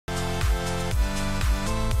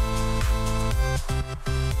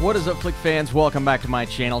What is up, Flick fans? Welcome back to my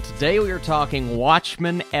channel. Today we are talking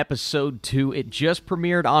Watchmen Episode 2. It just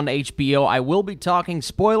premiered on HBO. I will be talking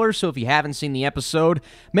spoilers, so if you haven't seen the episode,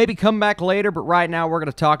 maybe come back later, but right now we're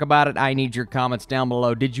going to talk about it. I need your comments down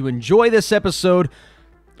below. Did you enjoy this episode,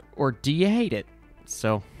 or do you hate it?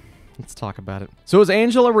 So, let's talk about it. So as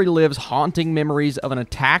Angela relives haunting memories of an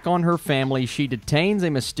attack on her family, she detains a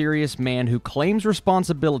mysterious man who claims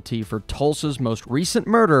responsibility for Tulsa's most recent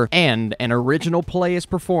murder, and an original play is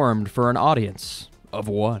performed for an audience of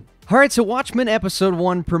one. Alright, so Watchmen Episode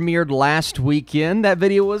 1 premiered last weekend. That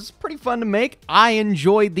video was pretty fun to make. I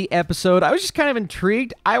enjoyed the episode. I was just kind of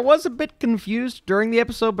intrigued. I was a bit confused during the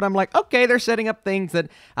episode, but I'm like, okay, they're setting up things that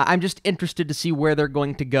I'm just interested to see where they're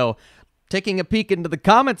going to go. Taking a peek into the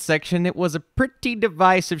comments section, it was a pretty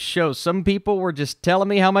divisive show. Some people were just telling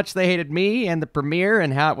me how much they hated me and the premiere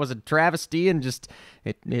and how it was a travesty and just,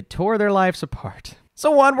 it tore their lives apart.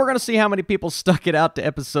 So we're going to see how many people stuck it out to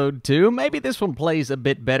Episode 2. Maybe this one plays a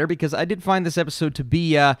bit better because I did find this episode to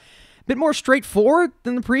be a bit more straightforward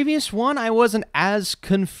than the previous one. I wasn't as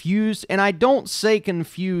confused, and I don't say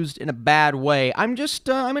confused in a bad way. I'm just,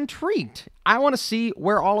 I'm intrigued. I want to see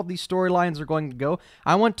where all of these storylines are going to go.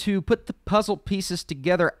 I want to put the puzzle pieces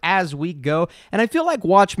together as we go, and I feel like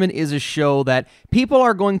Watchmen is a show that people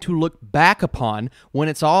are going to look back upon when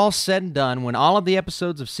it's all said and done, when all of the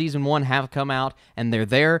episodes of Season 1 have come out, and they're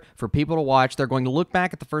there for people to watch. They're going to look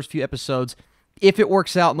back at the first few episodes. If it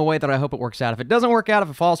works out in the way that I hope it works out. If it doesn't work out, if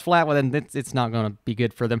it falls flat, well, then it's not going to be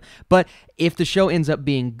good for them. But if the show ends up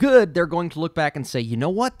being good, they're going to look back and say, you know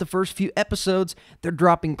what? The first few episodes, they're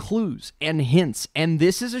dropping clues and hints. And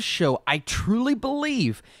this is a show I truly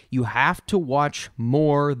believe you have to watch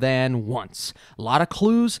more than once. A lot of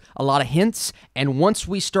clues, a lot of hints. And once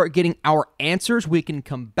we start getting our answers, we can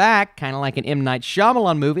come back, kind of like an M. Night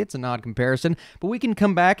Shyamalan movie. It's an odd comparison. But we can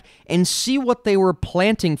come back and see what they were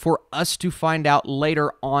planting for us to find out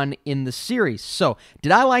later on in the series. So,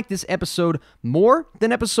 did I like this episode more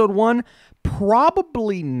than Episode 1?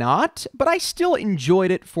 Probably not, but I still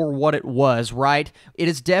enjoyed it for what it was, right? It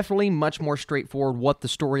is definitely much more straightforward what the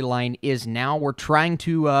storyline is now. We're trying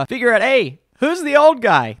to figure out, hey, who's the old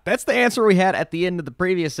guy? That's the answer we had at the end of the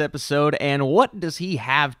previous episode, and what does he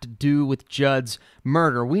have to do with Judd's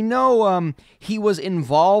murder? We know he was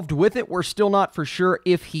involved with it. We're still not for sure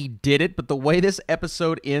if he did it, but the way this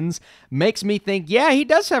episode ends makes me think, yeah, he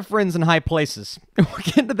does have friends in high places. We'll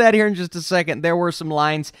get into that here in just a second. There were some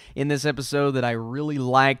lines in this episode that I really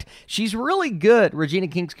liked. She's really good, Regina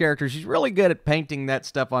King's character, she's really good at painting that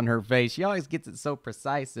stuff on her face. She always gets it so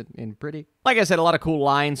precise and pretty. Like I said, a lot of cool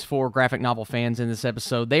lines for graphic novel fans in this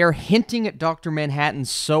episode. They are hinting at Dr. Manhattan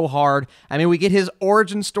so hard. I mean, we get his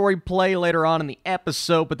origin story play later on in the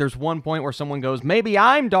episode, but there's one point where someone goes, maybe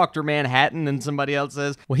I'm Dr. Manhattan, and somebody else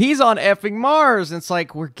says, well, he's on effing Mars, and it's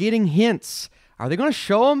like, we're getting hints. Are they going to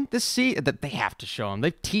show him this scene? They have to show him.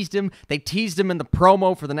 They've teased him. They teased him in the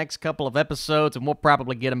promo for the next couple of episodes, and we'll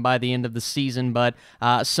probably get him by the end of the season, but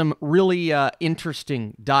some really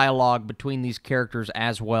interesting dialogue between these characters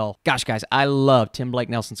as well. Gosh, guys, I love Tim Blake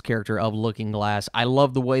Nelson's character of Looking Glass. I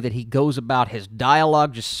love the way that he goes about his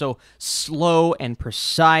dialogue, just so slow and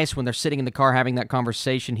precise. When they're sitting in the car having that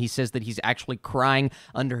conversation, he says that he's actually crying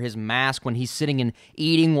under his mask. When he's sitting and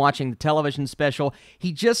eating, watching the television special,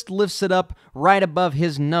 he just lifts it up right above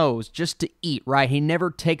his nose just to eat, right? He never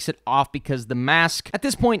takes it off because the mask at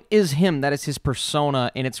this point is him. That is his persona,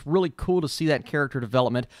 and it's really cool to see that character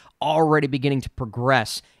development already beginning to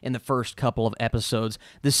progress in the first couple of episodes.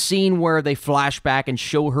 The scene where they flash back and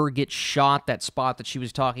show her get shot, that spot that she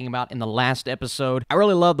was talking about in the last episode, I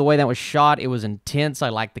really love the way that was shot. It was intense. I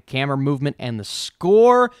like the camera movement and the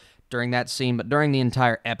score during that scene, but during the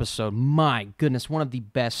entire episode, my goodness, one of the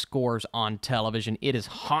best scores on television. It is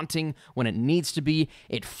haunting when it needs to be.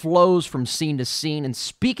 It flows from scene to scene, and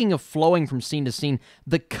speaking of flowing from scene to scene,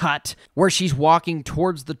 the cut where she's walking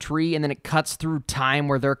towards the tree and then it cuts through time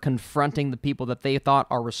where they're confronting the people that they thought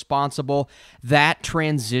are responsible, that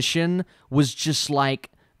transition was just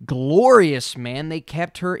like glorious, man. They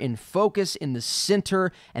kept her in focus in the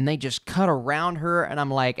center, and they just cut around her, and I'm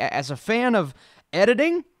like, as a fan of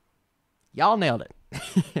editing, y'all nailed it.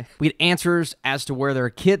 We get answers as to where their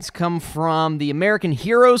kids come from. The American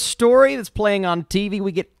Hero story that's playing on TV,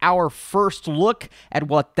 we get our first look at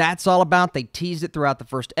what that's all about. They teased it throughout the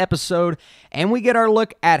first episode. And we get our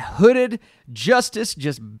look at Hooded Justice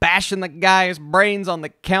just bashing the guy's brains on the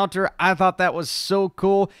counter. I thought that was so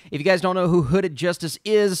cool. If you guys don't know who Hooded Justice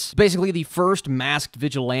is, basically the first masked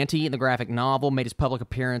vigilante in the graphic novel, made his public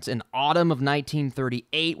appearance in autumn of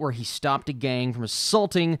 1938, where he stopped a gang from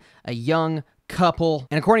assaulting a young couple.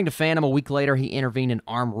 And according to Phantom, a week later, he intervened in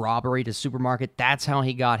armed robbery to supermarket. That's how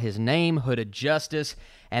he got his name, Hooded Justice.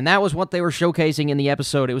 And that was what they were showcasing in the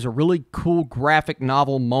episode. It was a really cool graphic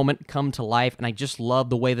novel moment come to life, and I just love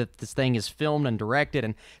the way that this thing is filmed and directed.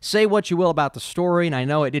 And say what you will about the story, and I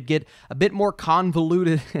know it did get a bit more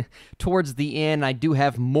convoluted towards the end. I do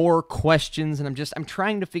have more questions, and I'm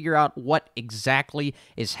trying to figure out what exactly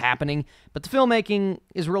is happening. But the filmmaking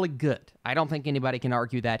is really good. I don't think anybody can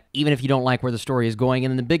argue that, even if you don't like where the story is going.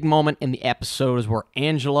 And then the big moment in the episode is where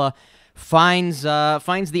Angela finds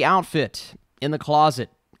the outfit in the closet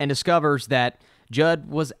and discovers that Judd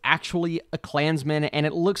was actually a Klansman, and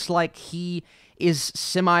it looks like he is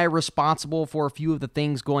semi-responsible for a few of the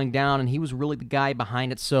things going down, and he was really the guy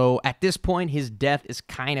behind it. So at this point, his death is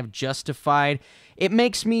kind of justified. It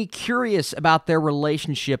makes me curious about their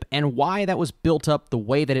relationship and why that was built up the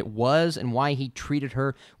way that it was and why he treated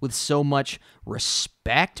her with so much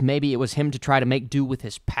respect. Maybe it was him to try to make do with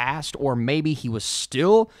his past, or maybe he was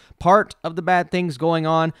still part of the bad things going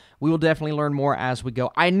on. We will definitely learn more as we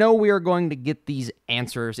go. I know we are going to get these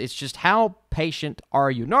answers. It's just, how patient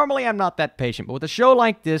are you? Normally, I'm not that patient, but with a show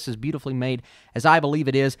like this, as beautifully made as I believe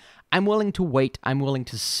it is, I'm willing to wait. I'm willing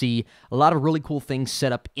to see a lot of really cool things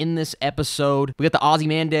set up in this episode. We got the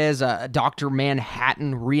Ozymandias, Dr.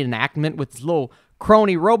 Manhattan reenactment with his little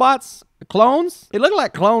crony robots, clones. It looked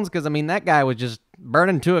like clones because, I mean, that guy was just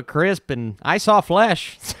burning to a crisp, and I saw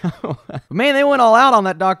flesh. So, man, they went all out on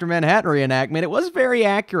that Dr. Manhattan reenactment. It was very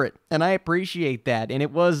accurate, and I appreciate that. And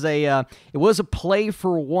it was a play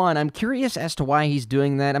for one. I'm curious as to why he's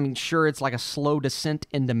doing that. I mean, sure, it's like a slow descent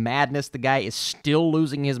into madness. The guy is still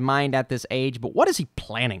losing his mind at this age, but what is he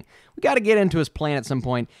planning? We got to get into his plan at some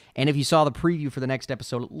point, and if you saw the preview for the next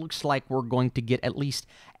episode, it looks like we're going to get at least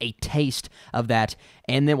a taste of that.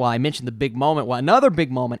 And then, while I mentioned the big moment, another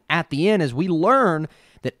big moment at the end is we learn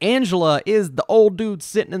that Angela is the old dude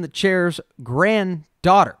sitting in the chair's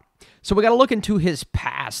granddaughter. So we got to look into his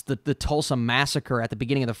past, the Tulsa massacre at the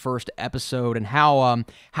beginning of the first episode, and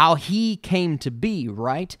how he came to be,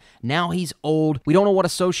 right? Now he's old. We don't know what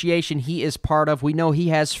association he is part of. We know he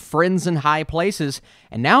has friends in high places,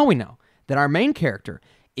 and now we know that our main character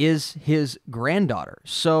is his granddaughter.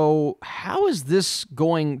 So how is this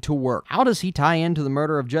going to work? How does he tie into the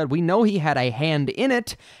murder of Judd? We know he had a hand in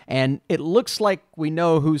it, and it looks like we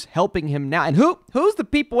know who's helping him now. And who's the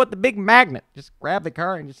people with the big magnet? Just grab the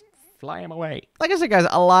car and just fly him away. Like I said, guys,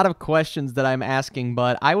 a lot of questions that I'm asking,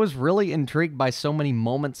 but I was really intrigued by so many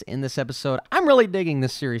moments in this episode. I'm really digging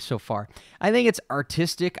this series so far. I think it's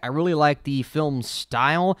artistic. I really like the film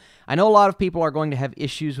style. I know a lot of people are going to have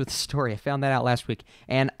issues with the story. I found that out last week.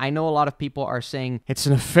 And I know a lot of people are saying it's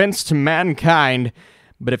an offense to mankind.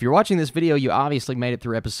 But if you're watching this video, you obviously made it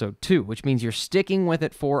through episode 2, which means you're sticking with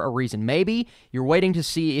it for a reason. Maybe you're waiting to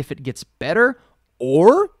see if it gets better,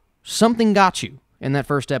 or something got you in that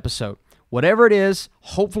first episode. Whatever it is,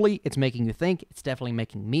 hopefully it's making you think. It's definitely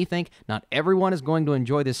making me think. Not everyone is going to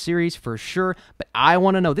enjoy this series for sure, but I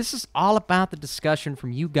want to know. This is all about the discussion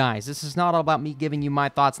from you guys. This is not all about me giving you my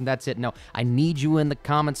thoughts and that's it. No, I need you in the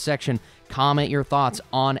comments section. Comment your thoughts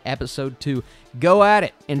on episode 2. Go at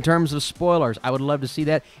it in terms of spoilers. I would love to see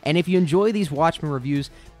that. And if you enjoy these Watchmen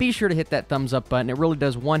reviews, be sure to hit that thumbs up button. It really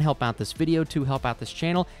does, 1, help out this video, 2, help out this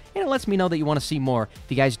channel, and it lets me know that you want to see more.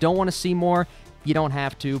 If you guys don't want to see more, you don't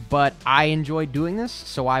have to, but I enjoy doing this,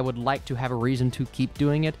 so I would like to have a reason to keep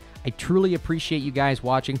doing it. I truly appreciate you guys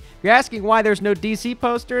watching. If you're asking why there's no DC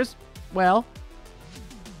posters, well,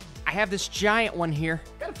 I have this giant one here.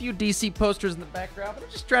 Got a few DC posters in the background, but I'm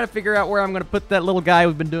just trying to figure out where I'm going to put that little guy.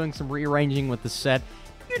 We've been doing some rearranging with the set.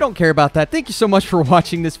 You don't care about that. Thank you so much for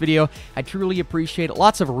watching this video. I truly appreciate it.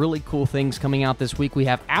 Lots of really cool things coming out this week. We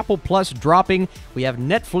have Apple Plus dropping. We have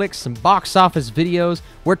Netflix, some box office videos.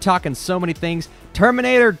 We're talking so many things.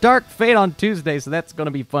 Terminator Dark Fate on Tuesday, so that's going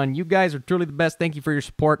to be fun. You guys are truly the best. Thank you for your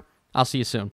support. I'll see you soon.